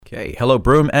Okay, hello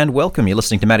Broome and welcome. You're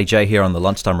listening to Matty J here on the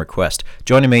Lunchtime Request.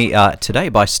 Joining me today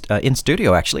in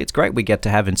studio, actually. It's great we get to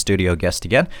have in studio guest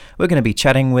again. We're going to be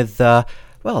chatting with, a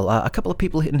couple of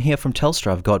people in here from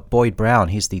Telstra. I've got Boyd Brown,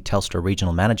 he's the Telstra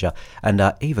Regional Manager, and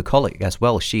Eva Collic as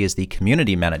well. She is the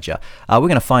Community Manager. We're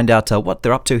going to find out what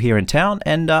they're up to here in town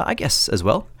and I guess as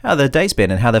well how their day's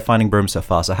been and how they're finding Broome so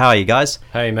far. So how are you guys?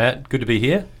 Hey Matt, good to be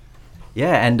here.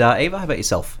 Yeah, and Eva, how about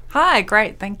yourself? Hi,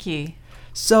 great, thank you.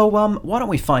 So why don't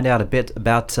we find out a bit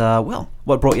about,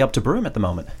 what brought you up to Broome at the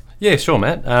moment? Yeah, sure,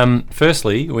 Matt.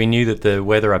 Firstly, we knew that the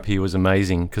weather up here was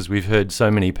amazing because we've heard so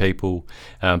many people,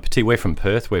 particularly we're from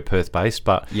Perth, we're Perth-based,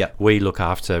 but we look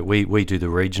after, we do the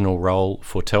regional role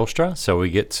for Telstra, so we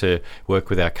get to work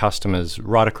with our customers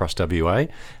right across WA.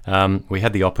 We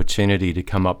had the opportunity to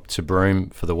come up to Broome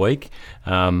for the week.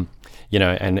 And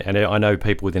I know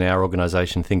people within our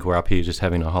organisation think we're up here just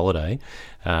having a holiday.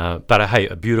 But hey,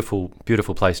 a beautiful,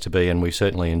 beautiful place to be, and we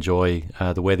certainly enjoy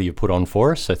the weather you put on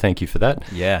for us, so thank you for that.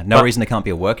 Yeah, no reason it can't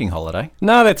be a working holiday.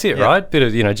 No, that's it, right? Bit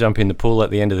of, jump in the pool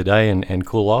at the end of the day and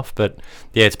cool off. But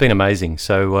yeah, it's been amazing.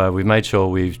 So we've made sure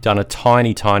we've done a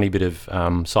tiny, tiny bit of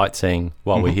sightseeing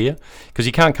while we're here, because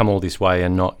you can't come all this way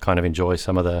and not kind of enjoy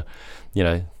some of the,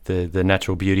 the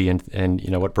natural beauty and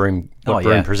what Broome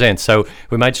presents. So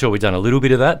we made sure we've done a little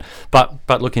bit of that.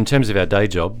 But look, in terms of our day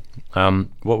job,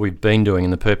 what we've been doing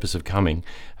and the purpose of coming,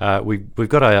 we've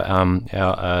got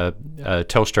our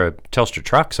Telstra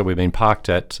truck, so we've been parked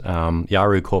at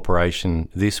Yawuru Corporation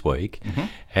this week,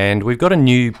 and we've got a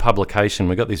new publication.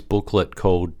 We've got this booklet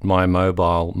called My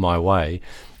Mobile, My Way,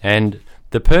 and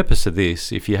the purpose of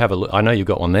this, if you have a look, I know you've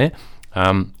got one there,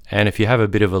 and if you have a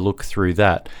bit of a look through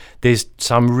that, there's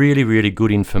some really, really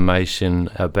good information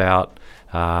about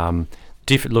a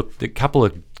couple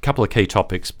of key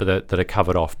topics that are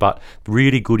covered off, but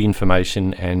really good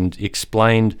information and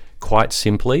explained quite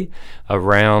simply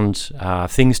around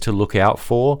things to look out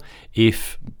for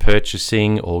if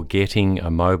purchasing or getting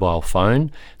a mobile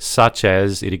phone, such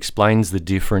as it explains the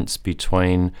difference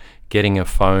between getting a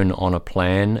phone on a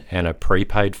plan and a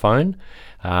prepaid phone.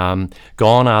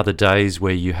 Gone are the days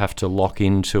where you have to lock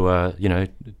into a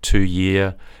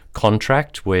 2-year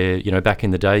contract where, back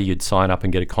in the day you'd sign up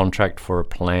and get a contract for a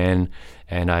plan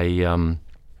and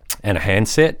a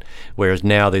handset, whereas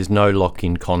now there's no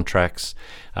lock-in contracts.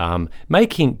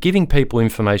 Giving people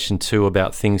information too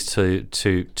about things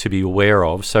to be aware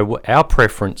of. So our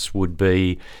preference would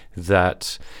be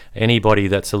that anybody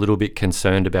that's a little bit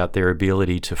concerned about their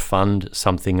ability to fund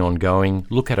something ongoing,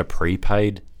 look at a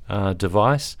prepaid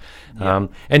device,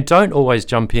 and don't always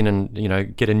jump in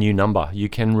and get a new number. You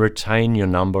can retain your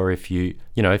number if you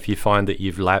find that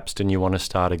you've lapsed and you want to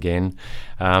start again.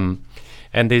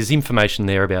 And there's information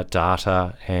there about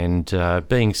data and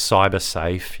being cyber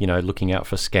safe, looking out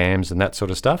for scams and that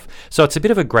sort of stuff. So it's a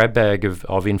bit of a grab bag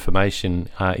of information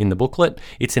in the booklet.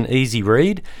 It's an easy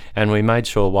read, and we made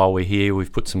sure while we're here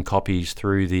we've put some copies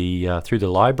through the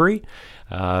library,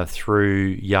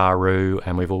 through Yawuru,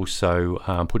 and we've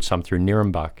also put some through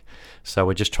Nyamba. So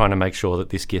we're just trying to make sure that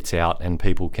this gets out and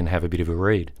people can have a bit of a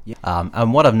read. Yeah.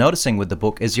 And what I'm noticing with the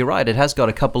book is you're right, it has got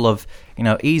a couple of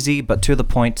easy but to the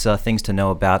point things to know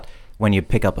about when you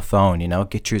pick up a phone,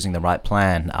 choosing the right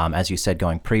plan, as you said,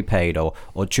 going prepaid or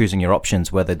choosing your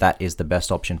options, whether that is the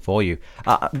best option for you.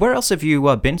 Where else have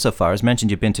you been so far? As mentioned,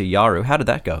 you've been to Yawuru. How did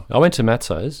that go? I went to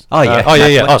Matzo's. Oh, yeah.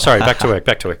 Oh, sorry, back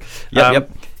to work.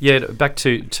 Yep. Yeah, back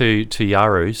to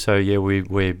Yawuru. So yeah,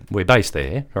 we're based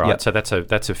there, right? Yep. So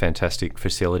that's a fantastic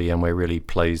facility, and we're really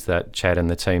pleased that Chad and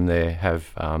the team there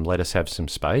have let us have some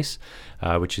space,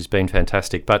 which has been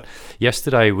fantastic. But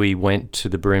yesterday we went to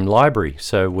the Broome Library,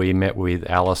 so we met with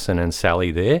Alison and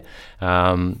Sally there,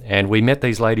 and we met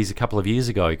these ladies a couple of years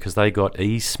ago because they got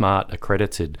eSmart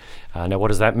accredited. Now, what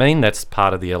does that mean? That's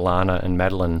part of the Alana and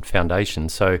Madeline Foundation.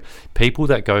 So people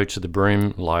that go to the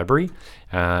Broome Library,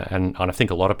 and I think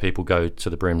a lot of people go to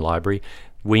the Broome Library,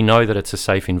 we know that it's a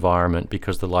safe environment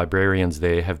because the librarians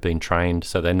there have been trained,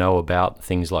 so they know about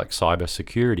things like cyber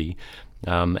security.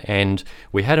 And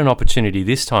we had an opportunity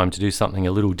this time to do something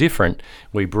a little different.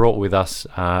 We brought with us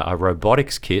a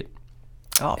robotics kit.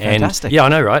 Oh, fantastic. Yeah, I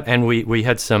know, right? And we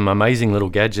had some amazing little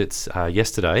gadgets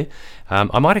yesterday.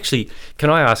 I might actually,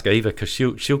 can I ask Eva, because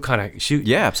she'll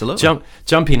yeah, absolutely.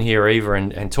 Jump in here, Eva,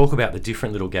 and talk about the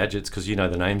different little gadgets, because you know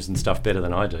the names and stuff better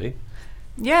than I do.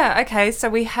 Yeah, okay, so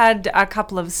we had a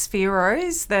couple of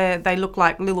spheros. They look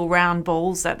like little round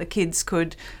balls that the kids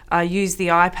could use the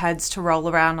iPads to roll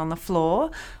around on the floor.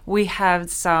 We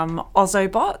have some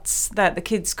Ozobots that the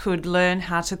kids could learn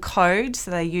how to code,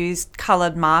 so they used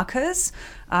coloured markers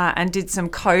and did some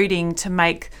coding to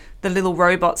make the little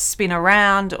robots spin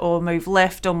around or move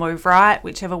left or move right,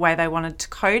 whichever way they wanted to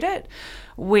code it.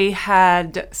 We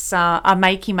had a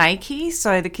makey,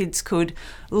 so the kids could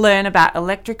learn about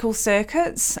electrical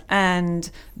circuits and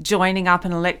joining up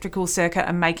an electrical circuit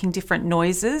and making different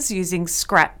noises using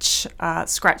Scratch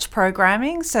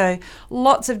programming. So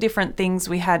lots of different things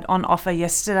we had on offer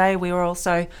yesterday. We were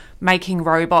also making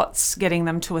robots, getting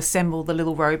them to assemble the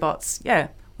little robots. Yeah,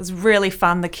 it was really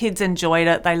fun. The kids enjoyed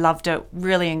it. They loved it,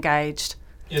 really engaged.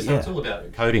 Yeah, so it's all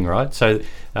about coding, right? So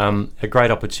a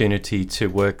great opportunity to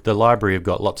work. The library have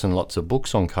got lots and lots of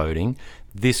books on coding.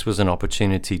 This was an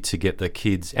opportunity to get the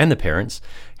kids and the parents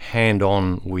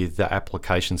hand-on with the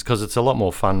applications, because it's a lot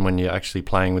more fun when you're actually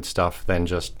playing with stuff than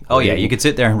just... Oh, yeah, you could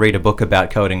sit there and read a book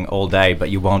about coding all day, but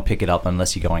you won't pick it up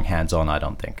unless you're going hands-on, I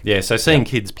don't think. Yeah, so seeing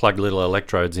kids plug little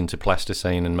electrodes into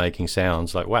plasticine and making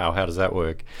sounds, like, wow, how does that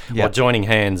work? Yep. Or joining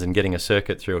hands and getting a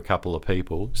circuit through a couple of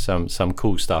people, some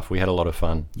cool stuff. We had a lot of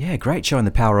fun. Yeah, great, showing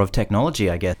the power of technology,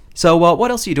 I guess. So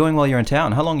what else are you doing while you're in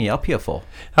town? How long are you up here for?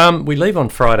 We leave on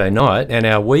Friday night, and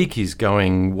our week is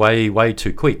going way, way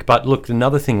too quick. But look,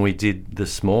 another thing we did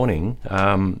this morning,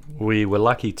 we were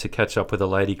lucky to catch up with a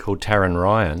lady called Taryn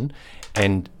Ryan,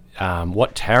 and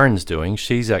what Taryn's doing,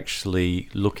 she's actually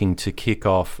looking to kick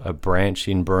off a branch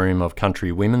in Broome of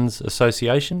Country Women's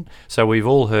Association. So we've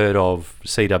all heard of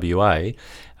CWA,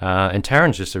 and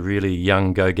Taryn's just a really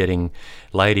young, go-getting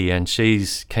lady, and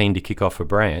she's keen to kick off a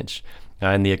branch.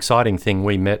 And the exciting thing,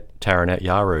 we met Taryn at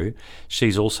Yawuru.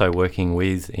 She's also working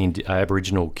with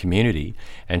Aboriginal community,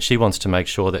 and she wants to make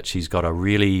sure that she's got a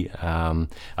really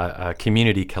a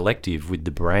community collective with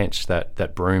the branch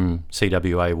that Broome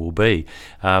CWA will be.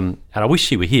 And I wish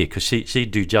she were here, because she'd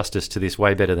do justice to this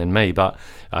way better than me. But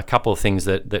a couple of things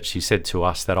that she said to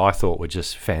us that I thought were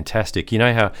just fantastic. You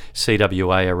know how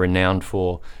CWA are renowned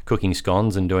for cooking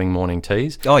scones and doing morning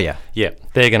teas? Oh, yeah. Yeah,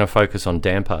 they're going to focus on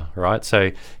damper, right?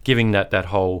 So giving that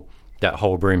whole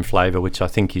Broome flavour, which I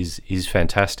think is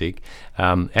fantastic,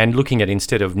 and looking at,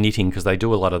 instead of knitting, because they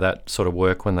do a lot of that sort of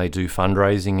work when they do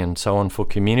fundraising and so on for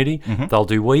community, they'll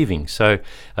do weaving. So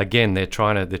again, they're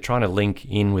trying to link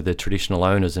in with the traditional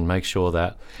owners and make sure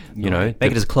that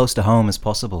make it as close to home as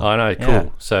possible. I know, cool. Yeah.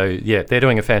 So yeah, they're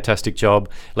doing a fantastic job.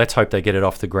 Let's hope they get it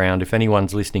off the ground. If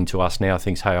anyone's listening to us now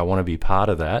thinks, hey, I want to be part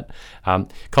of that,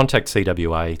 contact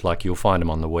CWA. Like, you'll find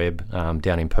them on the web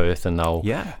down in Perth, and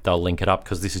they'll link it up,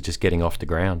 because this is just getting off the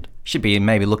ground. Should be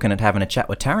maybe looking at having a chat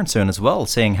with Taryn soon as well,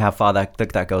 seeing how far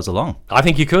that goes along. I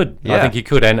think you could. Yeah. I think you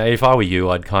could. And if I were you,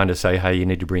 I'd kind of say, hey, you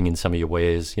need to bring in some of your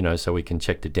wares, so we can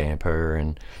check the damper,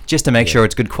 and just to make sure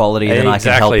it's good quality, then I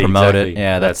can help promote it.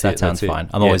 Yeah, that sounds fine.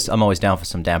 I'm always down for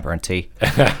some damper and tea.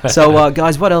 So,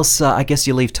 guys, what else? I guess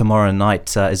you leave tomorrow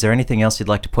night. Is there anything else you'd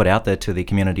like to put out there to the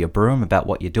community of Broome about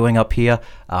what you're doing up here,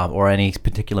 or any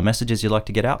particular messages you'd like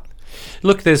to get out?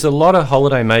 Look, there's a lot of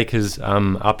holiday makers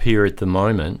up here at the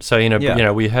moment. So,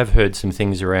 we have heard some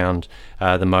things around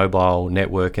the mobile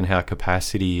network and how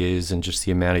capacity is, and just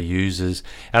the amount of users.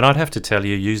 And I'd have to tell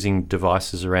you, using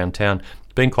devices around town,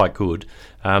 been quite good.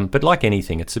 But like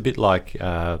anything, it's a bit like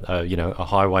a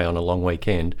highway on a long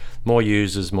weekend. More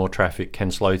users, more traffic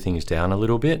can slow things down a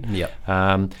little bit.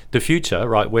 The future,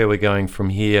 right, where we're going from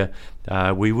here,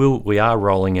 we are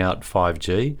rolling out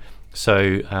 5G.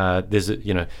 So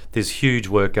there's huge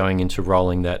work going into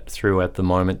rolling that through at the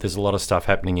moment. There's a lot of stuff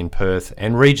happening in Perth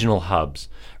and regional hubs.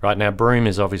 Right now, Broome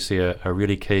is obviously a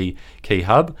really key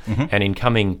hub, and in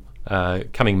coming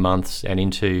months and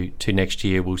into next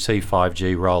year, we'll see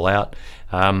 5G roll out.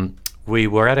 We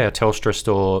were at our Telstra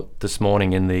store this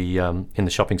morning in the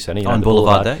shopping centre on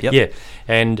Boulevard there. Yep. Yeah,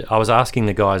 and I was asking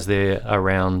the guys there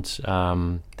around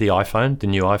the iPhone, the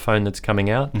new iPhone that's coming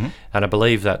out, and I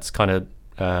believe that's kind of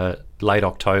late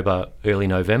October, early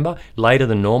November, later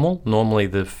than normal. Normally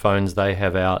the phones they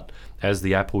have out, as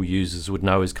the Apple users would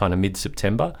know, is kind of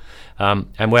mid-September.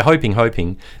 And we're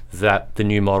hoping that the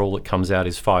new model that comes out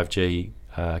is 5G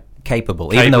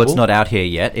capable. Even though it's not out here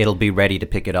yet, it'll be ready to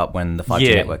pick it up when the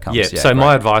 5G network comes. Yeah. So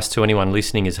my advice to anyone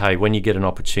listening is, hey, when you get an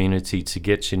opportunity to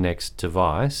get your next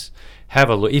device, have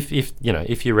a look.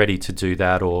 If you're ready to do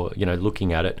that, or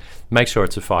looking at it, make sure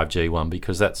it's a 5G one,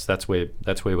 because that's where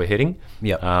we're heading.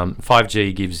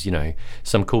 5G gives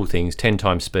some cool things: 10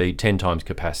 times speed, 10 times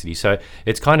capacity. So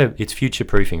it's future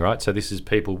proofing, right? So this is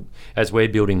people, as we're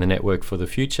building the network for the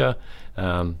future.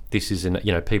 This is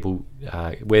people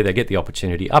where they get the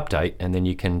opportunity, update, and then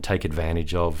you can take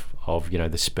advantage of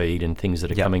the speed and things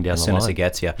that are Yep, coming down as the soon line. as it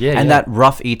gets, yeah. Yeah, and yeah. that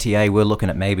rough ETA, we're looking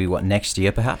at maybe, next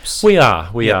year perhaps? We are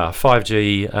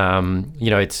 5G.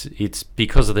 It's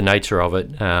because of the nature of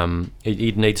it.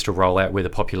 It needs to roll out where the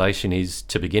population is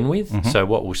to begin with. Mm-hmm. So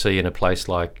what we'll see in a place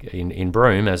like in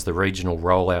Broome, as the regional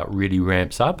rollout really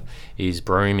ramps up, is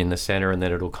Broome in the centre, and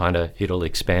then it'll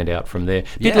expand out from there.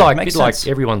 Yeah, Bit makes like sense.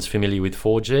 everyone's familiar with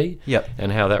 4G. Yep.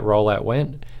 And how that rollout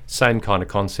went. Same kind of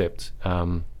concept.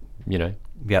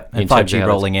 Yep, in and terms of 5G how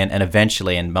rolling in, and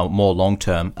eventually, and more long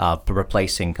term,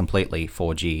 replacing completely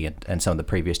 4G and some of the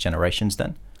previous generations.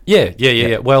 Then.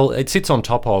 Yeah. Well, it sits on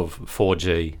top of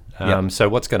 4G. Yep. So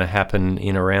what's going to happen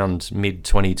in around mid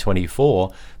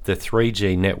 2024? The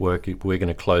 3G network, we're going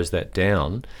to close that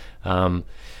down.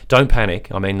 Don't panic.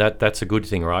 I mean, that's a good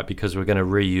thing, right? Because we're going to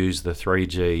reuse the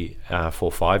 3G for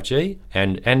 5G.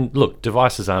 And look,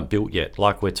 devices aren't built yet,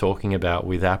 like we're talking about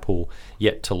with Apple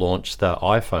yet to launch the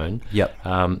iPhone. Yep.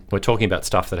 We're talking about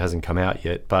stuff that hasn't come out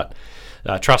yet, but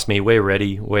trust me, we're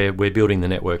ready. We're building the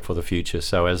network for the future.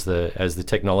 So as the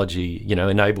technology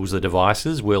enables the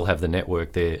devices, we'll have the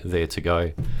network there to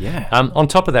go. Yeah. On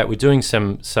top of that, we're doing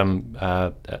some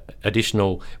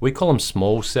additional. We call them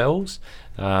small cells.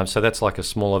 So that's like a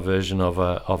smaller version of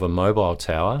a mobile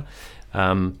tower.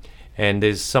 And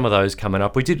there's some of those coming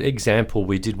up. We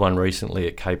did one recently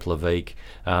at Cape Leveque,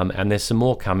 and there's some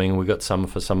more coming. We've got some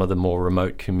for some of the more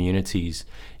remote communities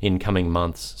in coming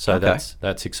months. So Okay.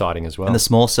 that's exciting as well. And the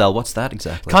small cell, what's that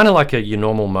exactly? Kind of like your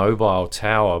normal mobile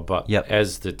tower, but Yep.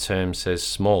 as the term says,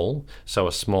 small, so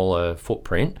a smaller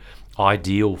footprint,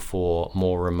 ideal for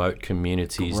more remote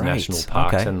communities, Great. national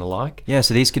parks Okay. and the like. Yeah,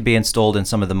 so these could be installed in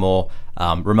some of the more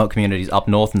remote communities up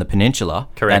north in the peninsula.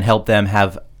 Correct. And help them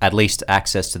have at least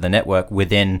access to the network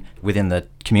within the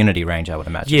community range, I would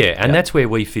imagine. Yeah, and that's where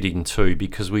we fit in too,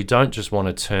 because we don't just want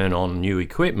to turn on new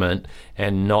equipment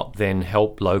and not then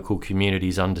help local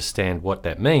communities understand what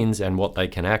that means and what they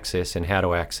can access and how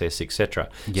to access, etc.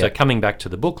 So Yep. coming back to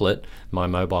the booklet, My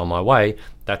Mobile, My Way,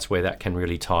 that's where that can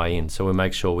really tie in. So we'll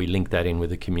make sure we link that in with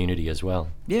the community as well.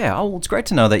 Yeah, well, it's great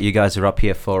to know that you guys are up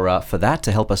here for that,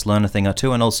 to help us learn a thing or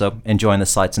two, and also enjoying the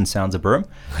sights and sounds of Broome.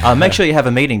 Make sure you have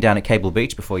a meeting down at Cable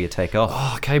Beach before you take off.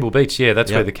 Oh, Cable Beach, yeah, that's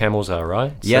Yep. where the camels are,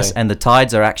 right? Yes, So- and the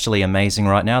tides are actually amazing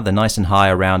right now. They're nice and high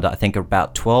around, I think,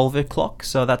 about 12 o'clock,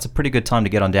 so that's a pretty good time to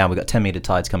get on down. We've got 10-metre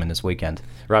tides coming this weekend.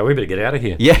 Right, we better get out of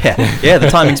here. Yeah, the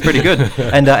timing's pretty good.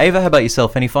 And Eva, how about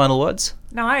yourself? Any final words?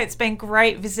 No, it's been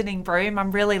great visiting Broome.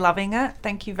 I'm really loving it.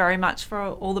 Thank you very much for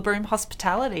all the Broome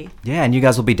hospitality. Yeah, and you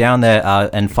guys will be down there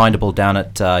and findable down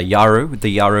at Yawuru,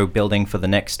 the Yawuru building for the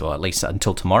next, or at least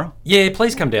until tomorrow. Yeah,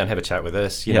 please come down, have a chat with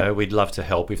us. You Yeah. know, we'd love to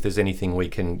help if there's anything we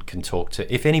can talk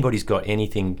to. If anybody's got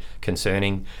anything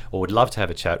concerning or would love to have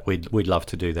a chat, we'd love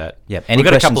to do that. Yeah, any we've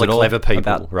got a questions couple of at all clever people,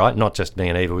 about- right? Not just me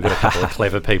and Eva. We've got a couple of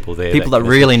clever people there. People that can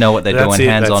really know what they're That's doing,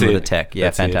 it, hands-on that's with it. the tech. Yeah,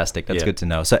 That's it. fantastic. That's Yeah. good to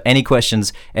know. So any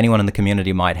questions anyone in the community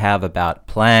might have about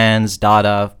plans,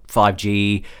 data,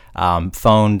 5G,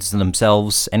 phones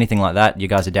themselves, anything like that, you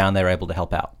guys are down there able to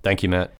help out. Thank you, Matt.